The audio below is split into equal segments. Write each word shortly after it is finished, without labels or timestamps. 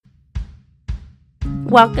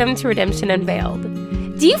Welcome to Redemption Unveiled.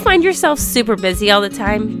 Do you find yourself super busy all the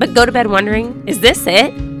time, but go to bed wondering, is this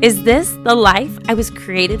it? Is this the life I was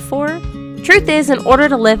created for? Truth is, in order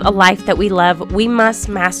to live a life that we love, we must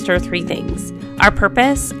master three things: our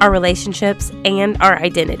purpose, our relationships, and our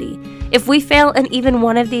identity. If we fail in even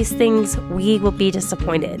one of these things, we will be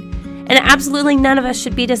disappointed. And absolutely none of us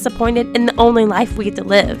should be disappointed in the only life we get to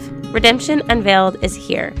live. Redemption Unveiled is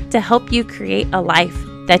here to help you create a life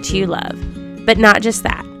that you love. But not just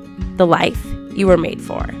that, the life you were made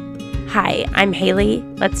for. Hi, I'm Haley.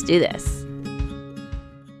 Let's do this.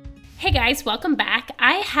 Hey guys, welcome back.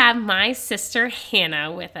 I have my sister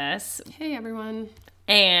Hannah with us. Hey everyone.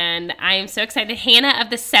 And I am so excited. Hannah,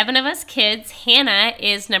 of the 7 of us kids, Hannah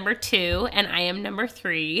is number 2 and I am number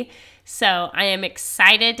 3. So I am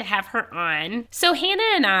excited to have her on. So Hannah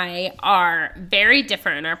and I are very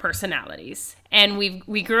different in our personalities. And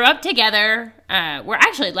we grew up together. We're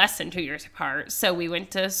actually less than 2 years apart. So we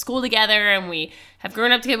went to school together and we have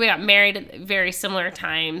grown up together. We got married at very similar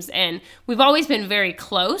times. And we've always been very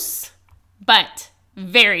close, but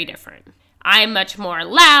very different. I'm much more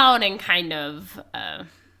loud and kind of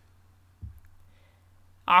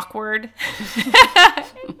awkward.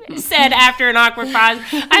 Said after an awkward pause.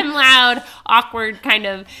 I'm loud, awkward, kind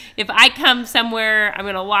of. If I come somewhere, I'm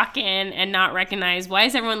going to walk in and not recognize, why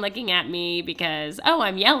is everyone looking at me? Because,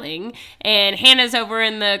 I'm yelling. And Hannah's over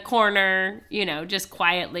in the corner, just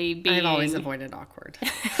quietly being. I've always avoided awkward.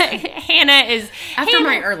 Hannah is. After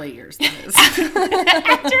my early years, that is.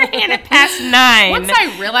 After Hannah passed 9. Once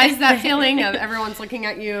I realized that feeling of everyone's looking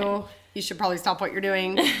at you, you should probably stop what you're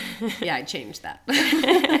doing. Yeah, I changed that.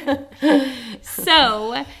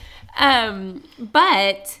 So,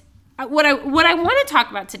 but what I want to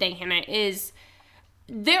talk about today, Hannah, is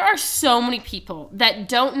there are so many people that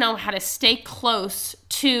don't know how to stay close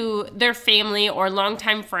to their family or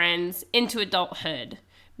longtime friends into adulthood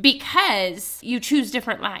because you choose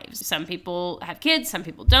different lives. Some people have kids, some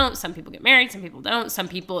people don't, some people get married, some people don't, some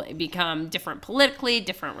people become different politically,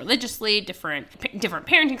 different religiously, different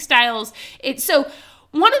parenting styles. So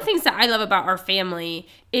one of the things that I love about our family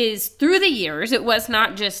is through the years, it was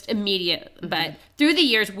not just immediate, but through the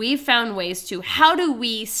years, we've found ways to, how do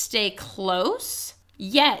we stay close,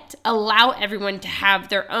 yet allow everyone to have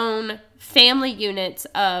their own family units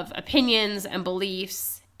of opinions and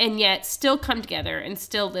beliefs, and yet still come together and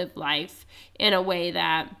still live life in a way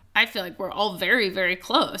that I feel like we're all very, very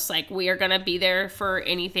close. Like, we are going to be there for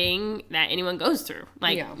anything that anyone goes through.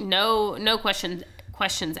 Like, no questions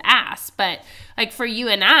asked. But, like, for you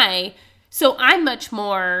and I, so I'm much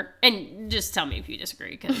more, and just tell me if you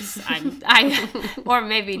disagree, because or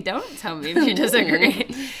maybe don't tell me if you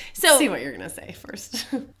disagree. So see what you're going to say first.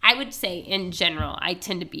 I would say in general, I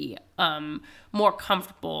tend to be more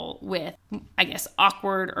comfortable with, I guess,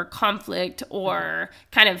 awkward or conflict or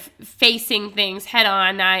kind of facing things head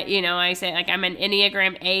on. I say, like, I'm an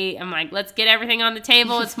Enneagram 8. I'm like, let's get everything on the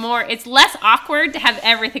table. It's less awkward to have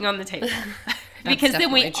everything on the table. Because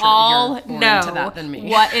then we all know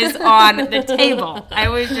what is on the table. I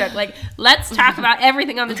always joke, like, let's talk about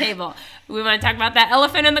everything on the table. We want to talk about that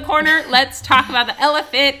elephant in the corner. Let's talk about the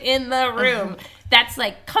elephant in the room. That's,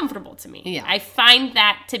 like, comfortable to me. Yeah. I find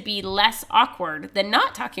that to be less awkward than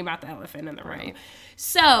not talking about the elephant in the room. Right.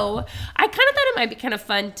 So I kind of thought it might be kind of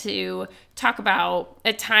fun to talk about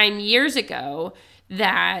a time years ago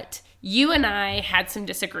that you and I had some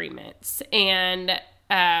disagreements, and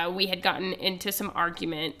we had gotten into some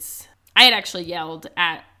arguments. I had actually yelled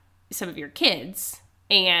at some of your kids,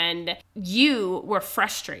 and you were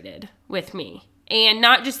frustrated with me. And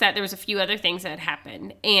not just that, there was a few other things that had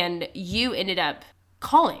happened, and you ended up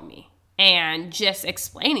calling me and just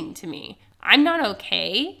explaining to me, I'm not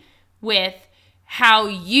okay with how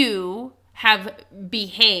you have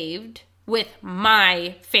behaved with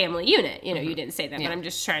my family unit. You didn't say that, but I'm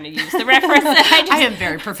just trying to use the reference. I am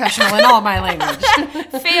very professional in all my language.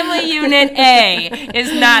 Family unit A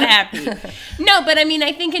is not happy. No, but I mean,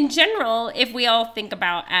 I think in general, if we all think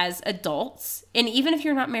about as adults, and even if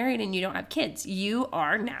you're not married and you don't have kids, you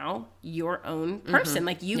are now your own person.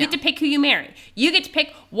 Like, you get to pick who you marry. You get to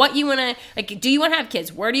pick what you want to, like, do you want to have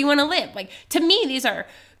kids? Where do you want to live? Like, to me, these are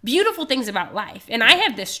beautiful things about life. And I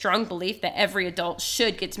have this strong belief that every adult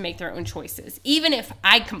should get to make their own choices. Even if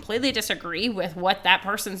I completely disagree with what that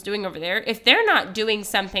person's doing over there, if they're not doing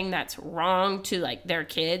something that's wrong to, like, their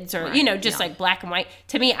kids or, like black and white,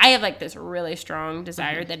 to me, I have, like, this really strong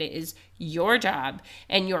desire that it is your job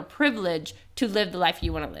and your privilege to live the life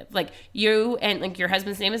you want to live. Like, you and, like, your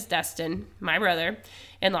husband's name is Dustin, my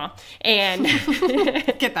brother-in-law, and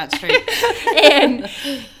get that straight. And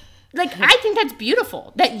like, I think that's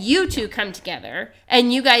beautiful that you two come together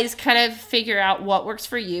and you guys kind of figure out what works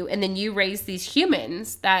for you. And then you raise these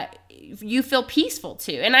humans that you feel peaceful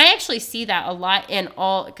to. And I actually see that a lot in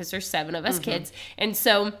all, because there's 7 of us kids. And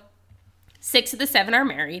so 6 of the 7 are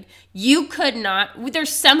married. You could not, there's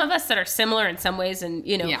some of us that are similar in some ways. And,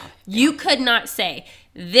 you know, you could not say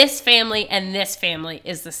this family and this family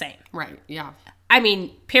is the same. Right. Yeah. I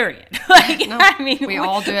mean, period. Like, No, I mean, we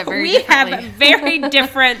all do it very we differently. have very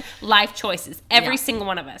different life choices, every single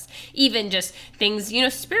one of us. Even just things, you know,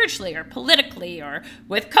 spiritually or politically or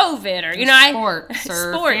with COVID or, you know, sports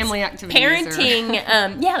or family activities.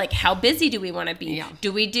 Parenting. Like, how busy do we want to be? Yeah.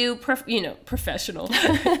 Do we do, professional?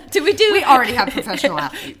 Do we do? We already have professional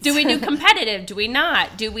athletes. Do we do competitive? Do we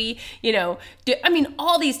not? Do we,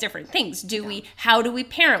 all these different things. How do we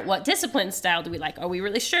parent? What discipline style do we like? Are we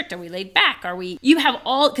really strict? Are we laid back? You have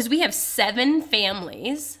because we have 7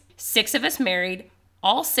 families, 6 of us married,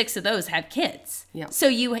 all 6 of those have kids. Yeah. So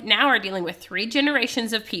you now are dealing with 3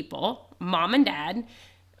 generations of people, mom and dad,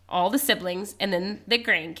 all the siblings, and then the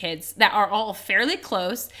grandkids that are all fairly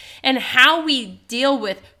close, and how we deal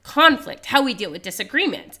with conflict, how we deal with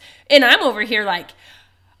disagreements. And I'm over here like,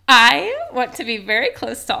 I want to be very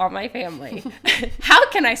close to all my family. How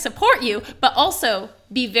can I support you, but also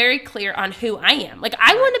be very clear on who I am? Like,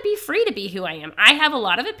 I want to be free to be who I am. I have a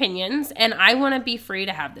lot of opinions, and I want to be free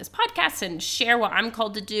to have this podcast and share what I'm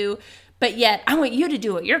called to do. But yet, I want you to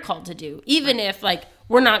do what you're called to do, even if, like,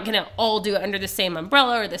 we're not going to all do it under the same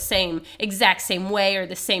umbrella or the exact same way or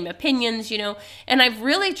the same opinions, And I've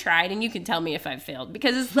really tried, and you can tell me if I've failed,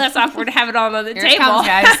 because it's less awkward to have it all on the Here table. it comes,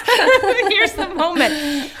 guys. Here's the moment.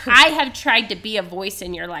 I have tried to be a voice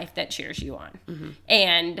in your life that cheers you on. Mm-hmm.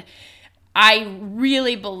 And I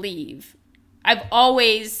really believe I've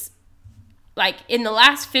always, like, in the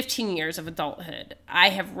last 15 years of adulthood, I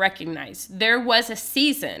have recognized there was a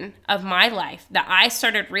season of my life that I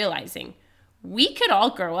started realizing we could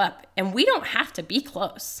all grow up and we don't have to be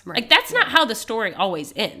close. Right. Like, that's not how the story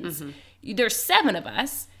always ends. Mm-hmm. There's 7 of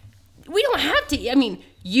us. We don't have to. I mean,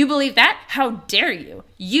 you believe that? How dare you?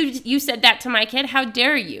 You said that to my kid. How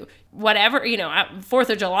dare you? Whatever,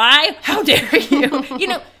 4th of July. How dare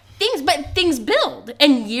you? Things build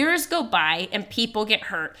and years go by and people get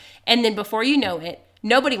hurt. And then before you know it,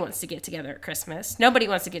 nobody wants to get together at Christmas. Nobody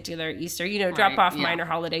wants to get together at Easter. Drop off minor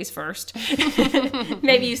holidays first.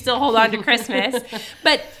 Maybe you still hold on to Christmas.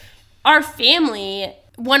 But our family,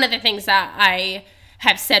 one of the things that I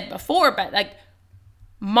have said before, but like,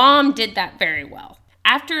 Mom did that very well.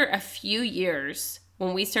 After a few years,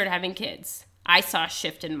 when we started having kids, I saw a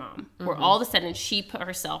shift in Mom, where all of a sudden she put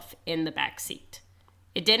herself in the back seat.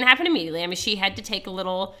 It didn't happen immediately. I mean, she had to take a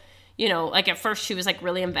little... like at first she was like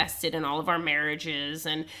really invested in all of our marriages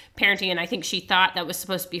and parenting. And I think she thought that was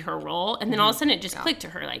supposed to be her role. And then all of a sudden it just clicked to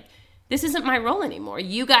her. Like, this isn't my role anymore.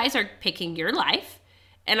 You guys are picking your life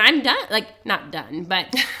and I'm done. Like, not done,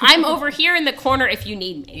 but I'm over here in the corner if you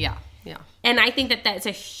need me. Yeah. Yeah. And I think that that's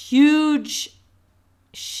a huge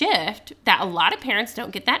shift that a lot of parents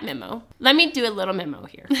don't get that memo. Let me do a little memo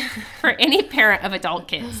here. For any parent of adult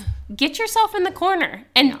kids, get yourself in the corner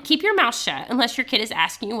and keep your mouth shut unless your kid is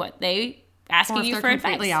asking you what they asking you for advice.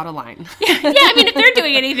 Completely out of line. I mean, if they're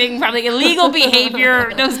doing anything probably illegal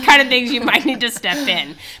behavior, those kind of things, you might need to step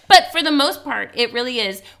in. But for the most part, it really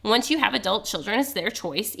is, once you have adult children, it's their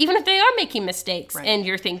choice, even if they are making mistakes and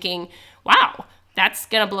you're thinking, wow, that's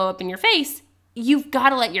gonna blow up in your face. You've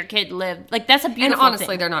got to let your kid live. Like, that's a beautiful And honestly,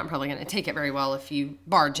 thing. they're not probably going to take it very well if you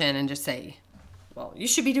barge in and just say, well, you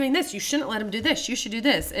should be doing this. You shouldn't let them do this. You should do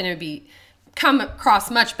this. And it would come across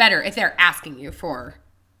much better if they're asking you for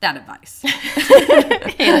that advice.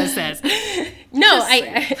 Hannah says. No,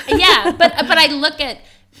 but I look at,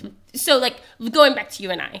 so like, going back to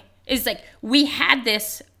you and I, is like, we had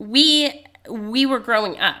this, we were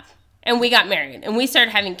growing up and we got married and we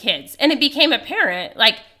started having kids and it became apparent,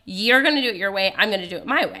 like, you're going to do it your way. I'm going to do it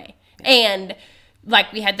my way. And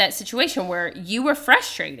like, we had that situation where you were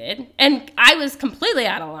frustrated and I was completely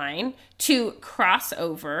out of line to cross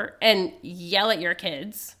over and yell at your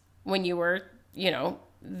kids when you were,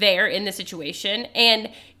 there in the situation. And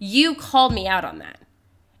you called me out on that.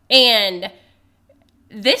 And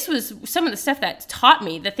this was some of the stuff that taught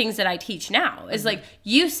me the things that I teach now is like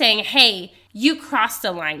you saying, hey, you crossed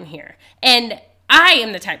the line here. And I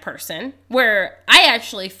am the type person where I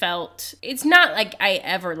actually felt, it's not like I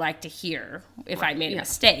ever like to hear if I made a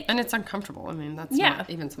mistake. And it's uncomfortable. I mean, that's not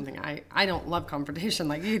even something I don't love confrontation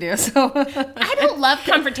like you do. So I don't love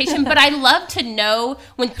confrontation, but I love to know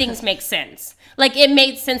when things make sense. Like, it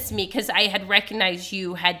made sense to me because I had recognized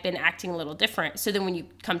you had been acting a little different. So then when you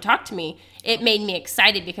come talk to me, it made me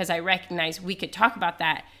excited because I recognized we could talk about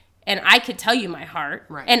that And I could tell you my heart.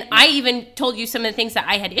 Right. And I even told you some of the things that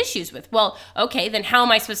I had issues with. Well, okay, then how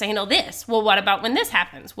am I supposed to handle this? Well, what about when this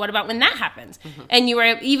happens? What about when that happens? And you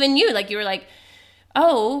were like,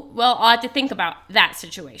 oh, well, I'll have to think about that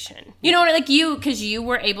situation. You know, like because you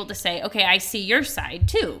were able to say, okay, I see your side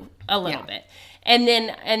too, a little bit. And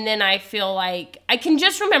then I feel like I can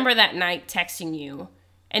just remember that night texting you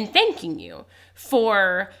and thanking you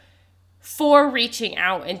for reaching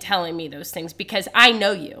out and telling me those things, because I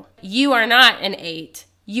know you. You are not an 8.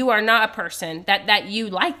 You are not a person that you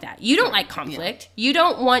like that. You don't like conflict.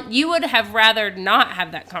 Yeah. You would have rather not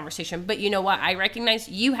have that conversation. But you know what? I recognize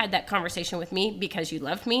you had that conversation with me because you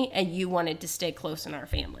loved me and you wanted to stay close in our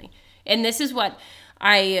family. And this is what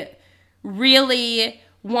I really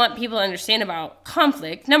want people to understand about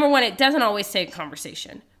conflict. Number one, it doesn't always take a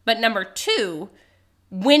conversation. But number two,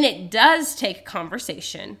 when it does take a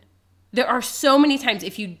conversation, there are so many times,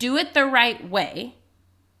 if you do it the right way,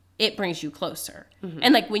 it brings you closer.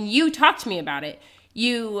 And like when you talked to me about it,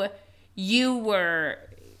 you were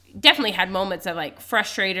definitely had moments of like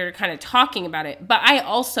frustrated or kind of talking about it. But I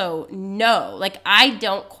also know, like, I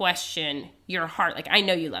don't question your heart. Like, I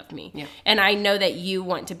know you love me. Yeah. And I know that you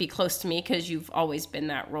want to be close to me because you've always been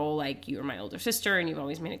that role. Like, you were my older sister and you've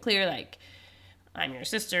always made it clear, like, I'm your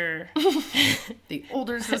sister. The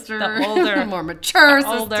older sister. The older. More mature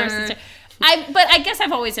sister. But I guess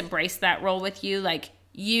I've always embraced that role with you. Like,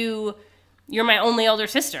 you're my only older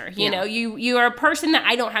sister. You know, you are a person that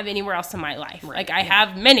I don't have anywhere else in my life. Right. Like, I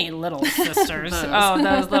have many little sisters.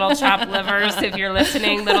 Those little chopped livers, if you're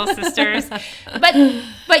listening, little sisters.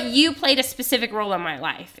 But you played a specific role in my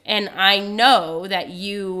life. And I know that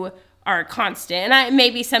you are constant. And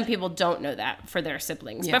maybe some people don't know that for their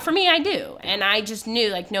siblings. Yeah. But for me, I do. And I just knew,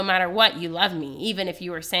 like, no matter what, you love me. Even if you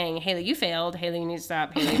were saying, Haley, you failed. Haley, you need to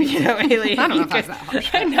stop. Haley, Haley. I don't know if that's that harsh.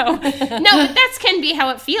 I know. No, but that can be how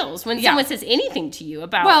it feels when someone says anything to you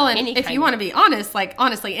about any if you want to be honest, like,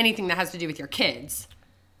 honestly, anything that has to do with your kids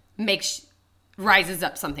rises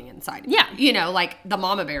up something inside of you. Yeah. You know, like, the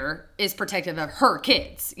mama bear is protective of her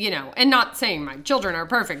kids, you know, and not saying my children are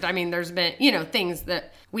perfect. I mean, there's been, you know, things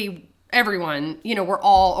that everyone, you know, we're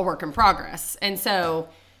all a work in progress. And so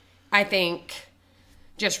I think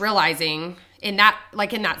just realizing in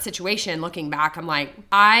that situation, looking back, I'm like,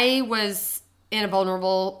 I was in a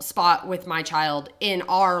vulnerable spot with my child in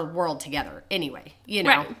our world together anyway, you know?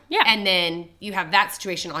 Right. Yeah. And then you have that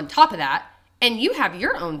situation on top of that, and you have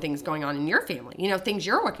your own things going on in your family, you know, things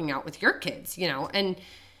you're working out with your kids, you know? And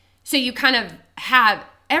so you kind of have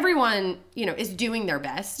everyone, you know, is doing their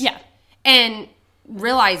best. Yeah. And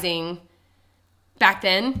realizing back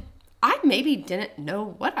then, I maybe didn't know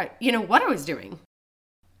what I was doing.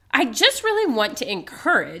 I just really want to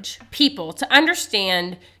encourage people to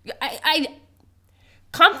understand.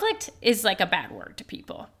 Conflict is like a bad word to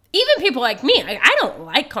people. Even people like me, I don't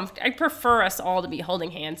like conflict. I prefer us all to be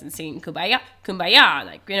holding hands and singing kumbaya,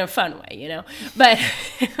 like, in a fun way, you know. But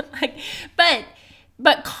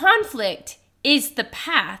but conflict is the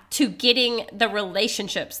path to getting the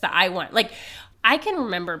relationships that I want. Like, I can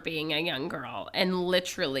remember being a young girl and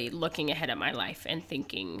literally looking ahead at my life and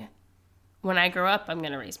thinking, when I grow up, I'm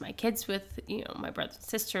going to raise my kids with, you know, my brothers and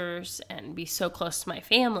sisters and be so close to my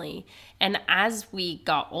family. And as we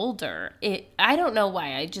got older, I don't know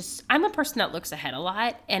why, I'm a person that looks ahead a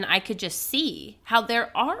lot, and I could just see how there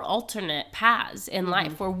are alternate paths in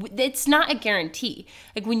life where it's not a guarantee.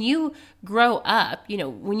 Like, when you grow up, you know,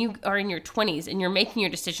 when you are in your 20s and you're making your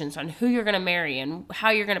decisions on who you're going to marry and how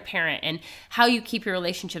you're going to parent and how you keep your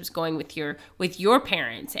relationships going with your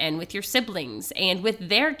parents and with your siblings and with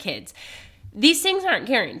their kids, these things aren't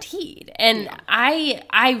guaranteed. And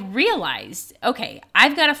I realized, okay,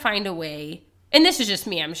 I've got to find a way, and this is just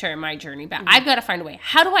me, I'm sharing my journey, but I've got to find a way.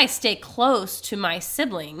 How do I stay close to my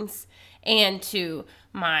siblings and to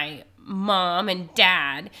my mom and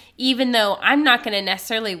dad, even though we're not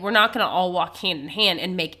going to all walk hand in hand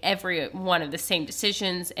and make every one of the same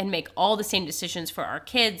decisions and make all the same decisions for our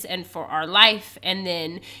kids and for our life. And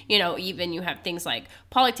then, you know, even you have things like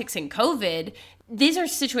politics and COVID. These are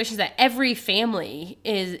situations that every family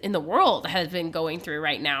in the world has been going through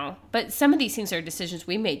right now. But some of these things are decisions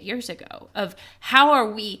we made years ago of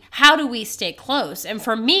how do we stay close? And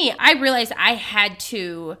for me, I realized I had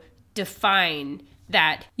to define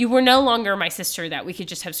that you were no longer my sister, that we could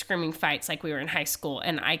just have screaming fights like we were in high school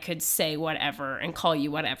and I could say whatever and call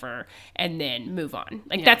you whatever and then move on.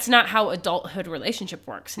 Like, that's not how adulthood relationship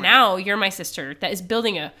works. Right. Now you're my sister that is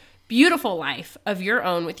building a beautiful life of your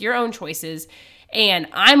own with your own choices, and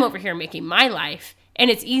I'm over here making my life And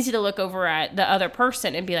it's easy to look over at the other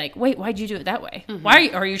person and be like, wait, why'd you do it that way? Why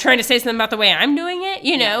are you trying to say something about the way I'm doing it?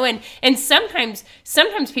 You know, and sometimes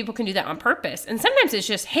people can do that on purpose. And sometimes it's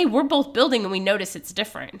just, hey, we're both building and we notice it's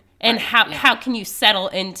different. And how can you settle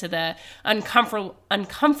into the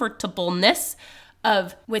uncomfortableness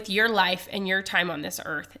of, with your life and your time on this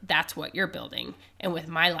earth, that's what you're building. And with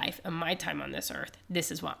my life and my time on this earth,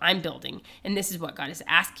 this is what I'm building. And this is what God is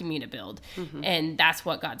asking me to build. And that's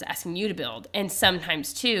what God's asking you to build. And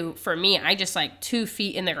sometimes too, for me, I just like 2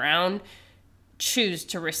 feet in the ground, choose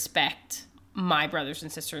to respect my brothers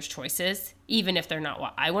and sisters' choices, even if they're not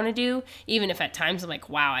what I want to do, even if at times I'm like,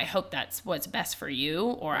 wow, I hope that's what's best for you.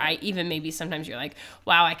 Or I even maybe sometimes you're like,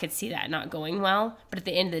 wow, I could see that not going well. But at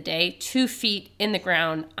the end of the day, 2 feet in the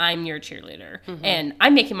ground, I'm your cheerleader and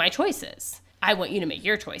I'm making my choices. I want you to make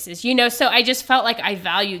your choices, you know? So I just felt like I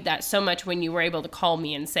valued that so much when you were able to call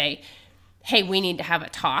me and say, hey, we need to have a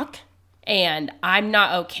talk and I'm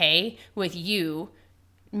not okay with you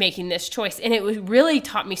making this choice. And it was really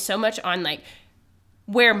taught me so much on like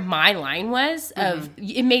where my line was of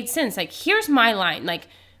it made sense. Like, here's my line, like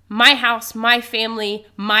my house, my family,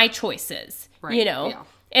 my choices, you know? Yeah.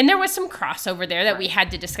 And there was some crossover there that we had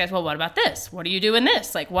to discuss. Well, what about this? What do you do in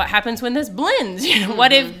this? Like, what happens when this blends? You know,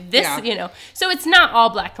 what if this, you know? So it's not all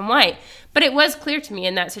black and white, but it was clear to me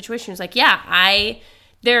in that situation. It was like, yeah,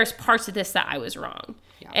 there's parts of this that I was wrong.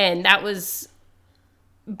 Yeah. And that was,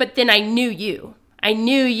 but then I knew you, and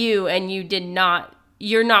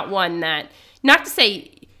you're not one that, not to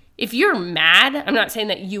say, if you're mad, I'm not saying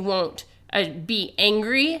that you won't be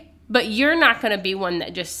angry, but you're not going to be one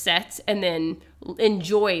that just sits and then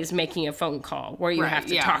enjoys making a phone call where you have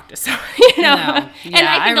to talk to someone, you know? No. Yeah, and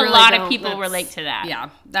I think a lot of people relate to that. Yeah,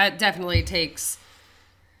 that definitely takes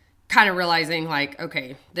kind of realizing like,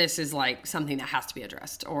 okay, this is like something that has to be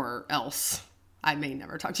addressed or else I may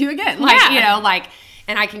never talk to you again. Like, you know, like,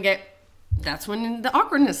 and I can get, that's when the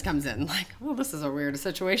awkwardness comes in. Like, well, this is a weird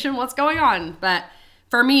situation. What's going on? But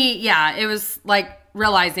for me, yeah, it was like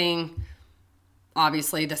realizing,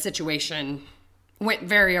 obviously, the situation went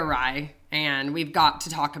very awry and we've got to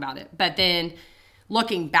talk about it. But then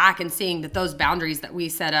looking back and seeing that those boundaries that we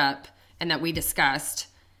set up and that we discussed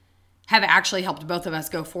have actually helped both of us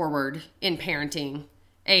go forward in parenting.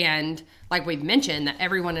 And like we've mentioned, that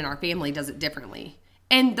everyone in our family does it differently.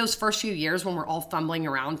 And those first few years when we're all fumbling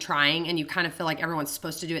around trying and you kind of feel like everyone's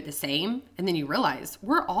supposed to do it the same, and then you realize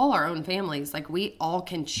we're all our own families. Like, we all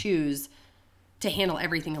can choose to handle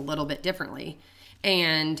everything a little bit differently.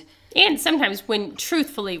 And sometimes when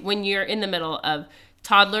you're in the middle of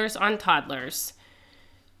toddlers on toddlers,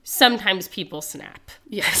 sometimes people snap.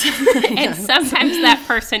 Yes. And sometimes that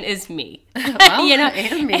person is me. Well, you know?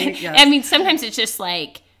 And me, yes. I mean, sometimes it's just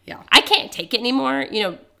like, I can't take it anymore. You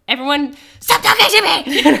know, everyone, stop talking to me!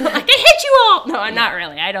 Like, I hate you all! No, I'm not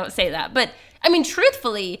really. I don't say that. But, I mean,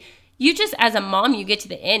 truthfully, you just, as a mom, you get to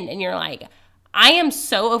the end and you're like, I am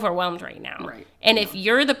so overwhelmed right now. Right. And if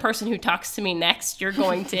you're the person who talks to me next, you're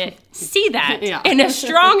going to see that in a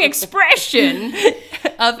strong expression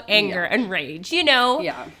of anger and rage, you know?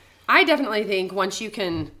 Yeah. I definitely think once you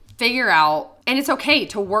can figure out, and it's okay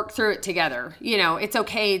to work through it together. You know, it's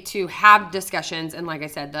okay to have discussions. And like I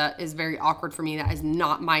said, that is very awkward for me. That is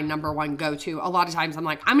not my number one go-to. A lot of times I'm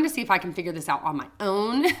like, I'm going to see if I can figure this out on my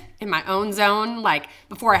own, in my own zone, like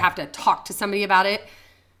before I have to talk to somebody about it,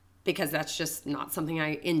 because that's just not something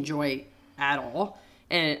I enjoy at all.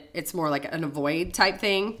 And it's more like an avoid type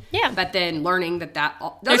thing. Yeah. But then learning that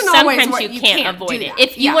there's sometimes you can't avoid it.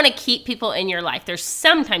 If you want to keep people in your life, there's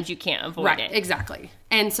sometimes you can't avoid it. Exactly.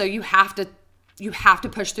 And so you have to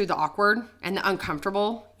push through the awkward and the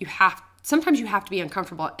uncomfortable. Sometimes you have to be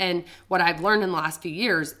uncomfortable. And what I've learned in the last few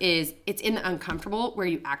years is it's in the uncomfortable where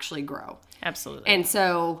you actually grow. Absolutely. And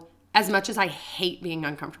so as much as I hate being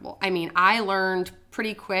uncomfortable, I mean, I learned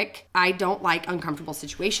pretty quick, I don't like uncomfortable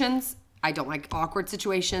situations. I don't like awkward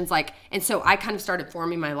situations. And so I kind of started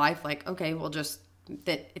forming my life like, okay, well, just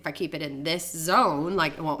that if I keep it in this zone,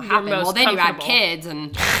 like, it won't happen. Well, then you add kids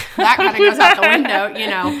and that kind of goes out the window, you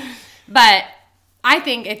know. But I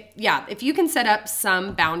think if you can set up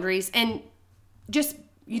some boundaries and just,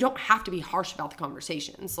 you don't have to be harsh about the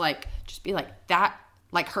conversations. Like, just be like, that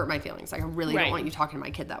like hurt my feelings. Like, I really don't want you talking to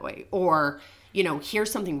my kid that way. Or, you know,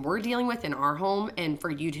 here's something we're dealing with in our home. And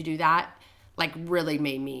for you to do that, like, really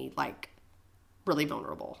made me like really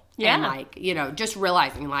vulnerable. Yeah. And like, you know, just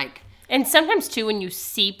realizing like. And sometimes too, when you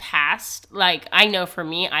see past, like, I know for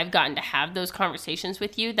me, I've gotten to have those conversations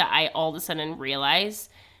with you that I all of a sudden realize,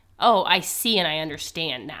 oh, I see and I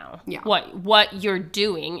understand now Yeah. what you're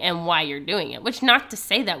doing and why you're doing it. Which, not to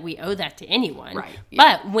say that we owe that to anyone. Right. Yeah.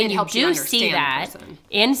 But when It you helps you do understand see the that person.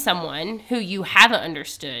 in someone who you haven't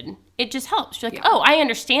understood, it just helps. You're like, Yeah. oh, I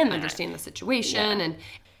understand that. Understand the situation. Yeah. And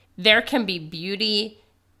There can be beauty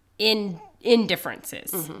in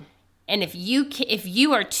differences. Mm-hmm. And if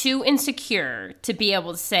you are too insecure to be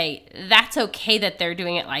able to say, that's okay that they're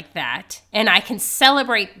doing it like that, and I can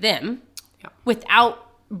celebrate them Yeah. without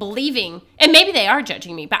believing, and maybe they are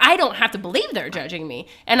judging me, but I don't have to believe they're judging me.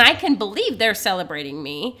 And I can believe they're celebrating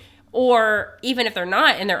me, or even if they're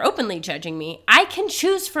not and they're openly judging me, I can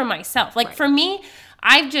choose for myself. Like for me,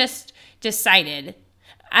 I've just decided,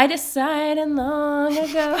 I decided long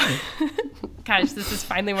ago. Gosh, this is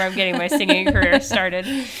finally where I'm getting my singing career started.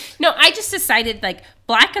 No, I just decided, like,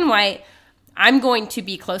 black and white, I'm going to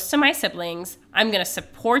be close to my siblings. I'm going to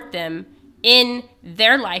support them in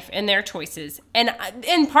their life and their choices. And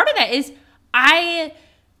part of that is I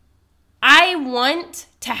want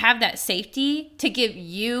to have that safety to give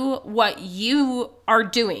you what you are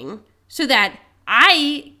doing so that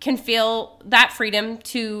I can feel that freedom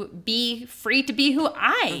to be free to be who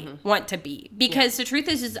I want to be. Because the truth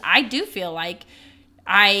is I do feel like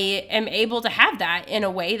I am able to have that in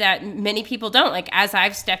a way that many people don't. Like, as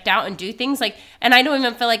I've stepped out and do things, like, and I don't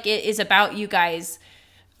even feel like it is about you guys,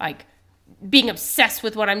 like, being obsessed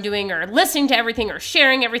with what I'm doing or listening to everything or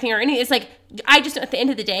sharing everything or anything. It's like, I just, at the end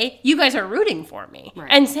of the day, you guys are rooting for me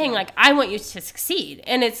and saying, like, I want you to succeed.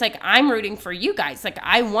 And it's like, I'm rooting for you guys. Like,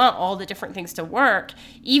 I want all the different things to work,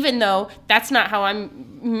 even though that's not how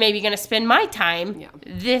I'm maybe going to spend my time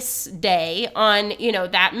this day on,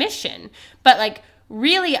 that mission. But, like,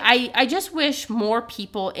 really, I just wish more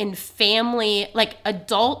people in family, like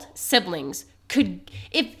adult siblings, could,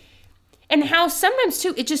 and how sometimes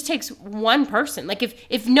too, it just takes one person. Like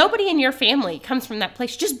if nobody in your family comes from that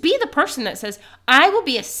place, just be the person that says, I will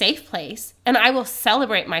be a safe place and I will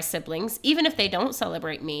celebrate my siblings, even if they don't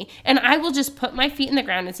celebrate me. And I will just put my feet in the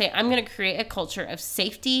ground and say, I'm going to create a culture of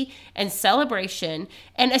safety and celebration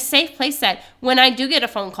and a safe place that when I do get a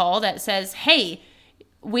phone call that says, hey,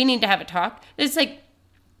 we need to have a talk, it's like,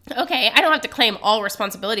 okay, I don't have to claim all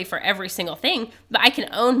responsibility for every single thing, but I can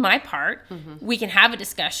own my part. We can have a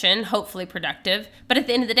discussion, hopefully productive. But at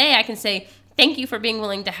the end of the day, I can say, thank you for being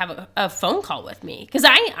willing to have a phone call with me. Because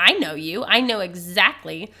I know you. I know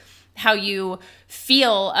exactly how you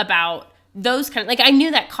feel about those kind of, like, I knew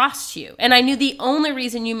that cost you. And I knew the only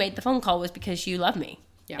reason you made the phone call was because you love me.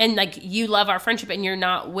 Yeah. And, like, you love our friendship and you're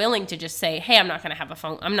not willing to just say, hey, I'm not going to have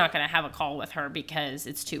a call with her because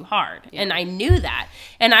it's too hard. Yeah. And I knew that.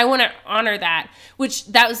 And I want to honor that,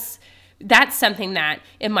 that's something that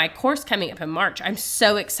in my course coming up in March, I'm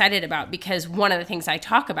so excited about, because one of the things I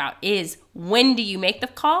talk about is, when do you make the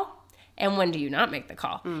call and when do you not make the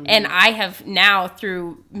call? Mm-hmm. And I have now,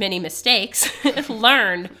 through many mistakes,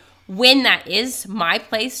 learned when that is my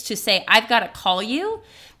place to say, I've got to call you.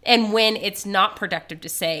 And when it's not productive to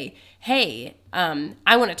say, hey,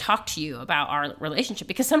 I want to talk to you about our relationship,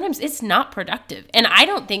 because sometimes it's not productive. And I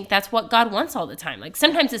don't think that's what God wants all the time. Like,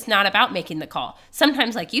 sometimes it's not about making the call.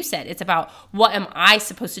 Sometimes, like you said, it's about, what am I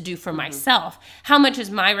supposed to do for myself? How much is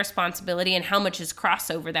my responsibility and how much is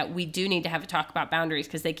crossover that we do need to have a talk about boundaries,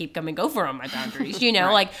 because they keep coming over on my boundaries,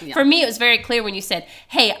 For me, it was very clear when you said,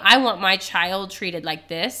 hey, I want my child treated like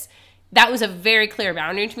this. That was a very clear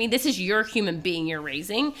boundary to me. This is your human being you're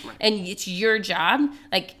raising, and it's your job.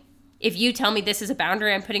 Like, if you tell me this is a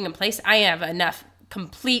boundary I'm putting in place, I have enough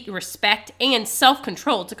complete respect and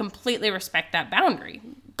self-control to completely respect that boundary.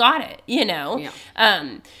 Got it, Yeah.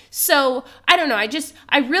 So, I don't know.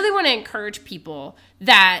 I really want to encourage people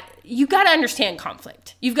that you got to understand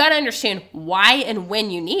conflict. You've got to understand why and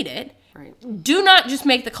when you need it. Right. Do not just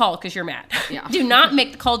make the call because you're mad. Yeah. Do not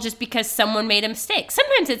make the call just because someone made a mistake.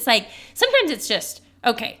 Sometimes it's just,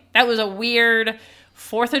 okay, that was a weird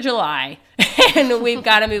 4th of July and we've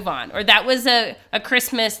got to move on. Or that was a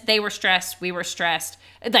Christmas, they were stressed, we were stressed.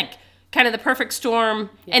 Like, kind of the perfect storm,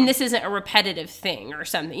 and this isn't a repetitive thing or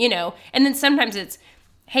something, And then sometimes it's,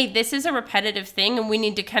 hey, this is a repetitive thing and we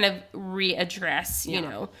need to kind of readdress,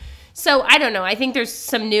 So I don't know. I think there's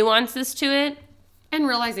some nuances to it. And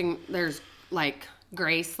realizing there's, like,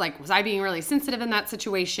 grace. Like, was I being really sensitive in that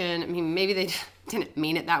situation? I mean, maybe they didn't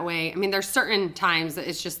mean it that way. I mean, there's certain times that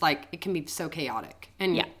it's just, like, it can be so chaotic.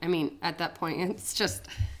 And, I mean, at that point, it's just,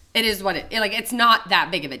 it is what it's not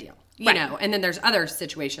that big of a deal, you know? And then there's other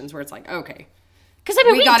situations where it's like, okay. Because, I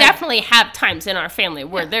mean, we definitely have times in our family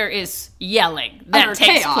where there is yelling that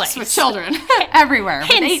takes place. With children everywhere.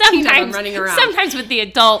 With 18 of them running around. Sometimes with the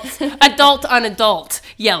adult on adult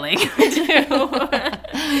yelling.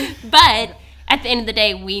 But at the end of the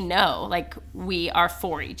day, we know, like, we are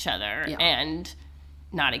for each other and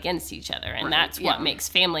not against each other. And that's what makes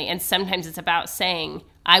family. And sometimes it's about saying,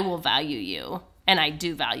 I will value you, and I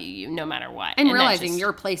do value you no matter what. And realizing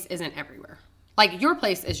your place isn't everywhere. Like, your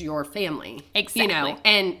place is your family. Exactly. You know,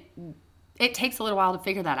 and it takes a little while to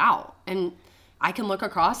figure that out. And I can look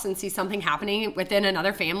across and see something happening within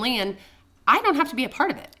another family, and I don't have to be a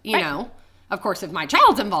part of it, you know. Of course, if my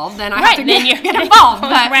child's involved, then I have to get involved.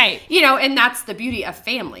 But, you know, and that's the beauty of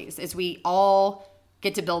families, is we all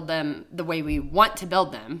get to build them the way we want to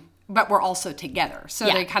build them, but we're also together. So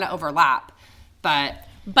they kind of overlap. But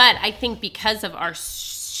I think because of our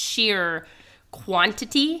sheer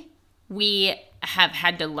quantity, we have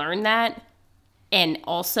had to learn that. And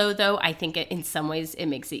also, though, I think in some ways it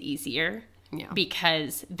makes it easier. Yeah.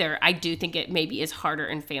 Because I do think it maybe is harder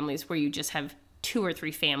in families where you just have 2 or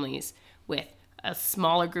 3 families with a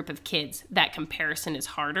smaller group of kids. That comparison is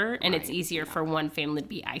harder, and it's easier for one family to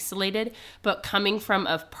be isolated. But coming from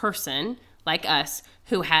a person like us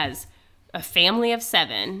who has a family of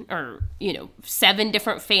 7, or, you know, 7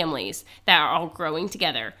 different families that are all growing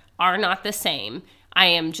together, are not the same. I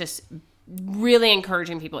am just really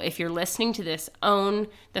encouraging people, if you're listening to this, own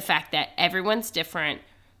the fact that everyone's different.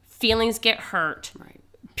 Feelings get hurt.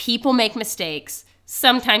 People make mistakes.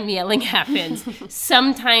 Sometimes yelling happens.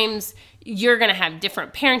 Sometimes you're going to have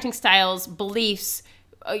different parenting styles, beliefs,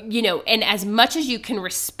 you know, and as much as you can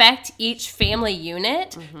respect each family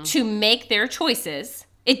unit to make their choices,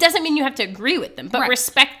 it doesn't mean you have to agree with them, but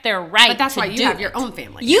respect their right. But that's why you have your own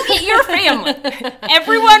family. You get your family.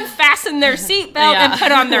 Everyone fasten their seatbelt and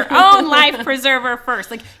put on their own life preserver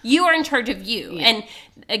first. Like, you are in charge of you. Yeah. And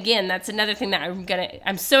again, that's another thing that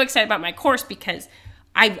I'm so excited about my course, because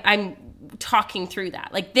I'm talking through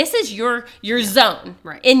that. Like, this is your zone.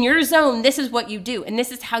 Right. In your zone, this is what you do, and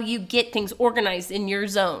this is how you get things organized in your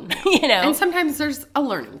zone. You know. And sometimes there's a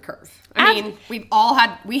learning curve. I mean, we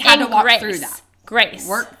had to walk through that. Grace.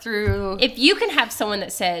 Work through. If you can have someone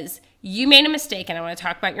that says, you made a mistake and I want to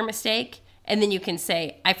talk about your mistake, and then you can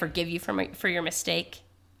say, I forgive you for your mistake.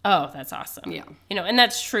 Oh, that's awesome. Yeah. You know, and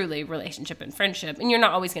that's truly relationship and friendship. And you're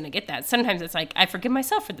not always going to get that. Sometimes it's like, I forgive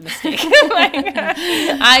myself for the mistake.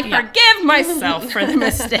 I forgive myself for the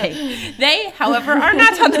mistake. They, however, are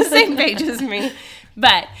not on the same page as me.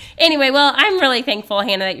 But anyway, well, I'm really thankful,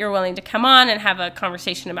 Hannah, that you're willing to come on and have a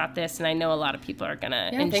conversation about this. And I know a lot of people are going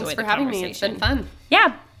to enjoy thanks for the having conversation. Me. It's been fun.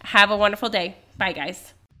 Yeah. Have a wonderful day. Bye,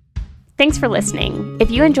 guys. Thanks for listening. If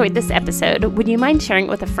you enjoyed this episode, would you mind sharing it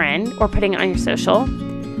with a friend or putting it on your social?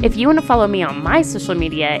 If you want to follow me on my social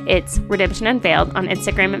media, it's Redemption Unveiled on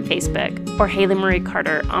Instagram and Facebook, or Haley Marie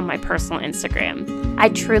Carter on my personal Instagram. I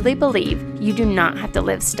truly believe you do not have to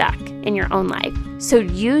live stuck in your own life. So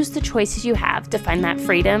use the choices you have to find that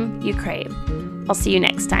freedom you crave. I'll see you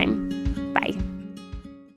next time. Bye.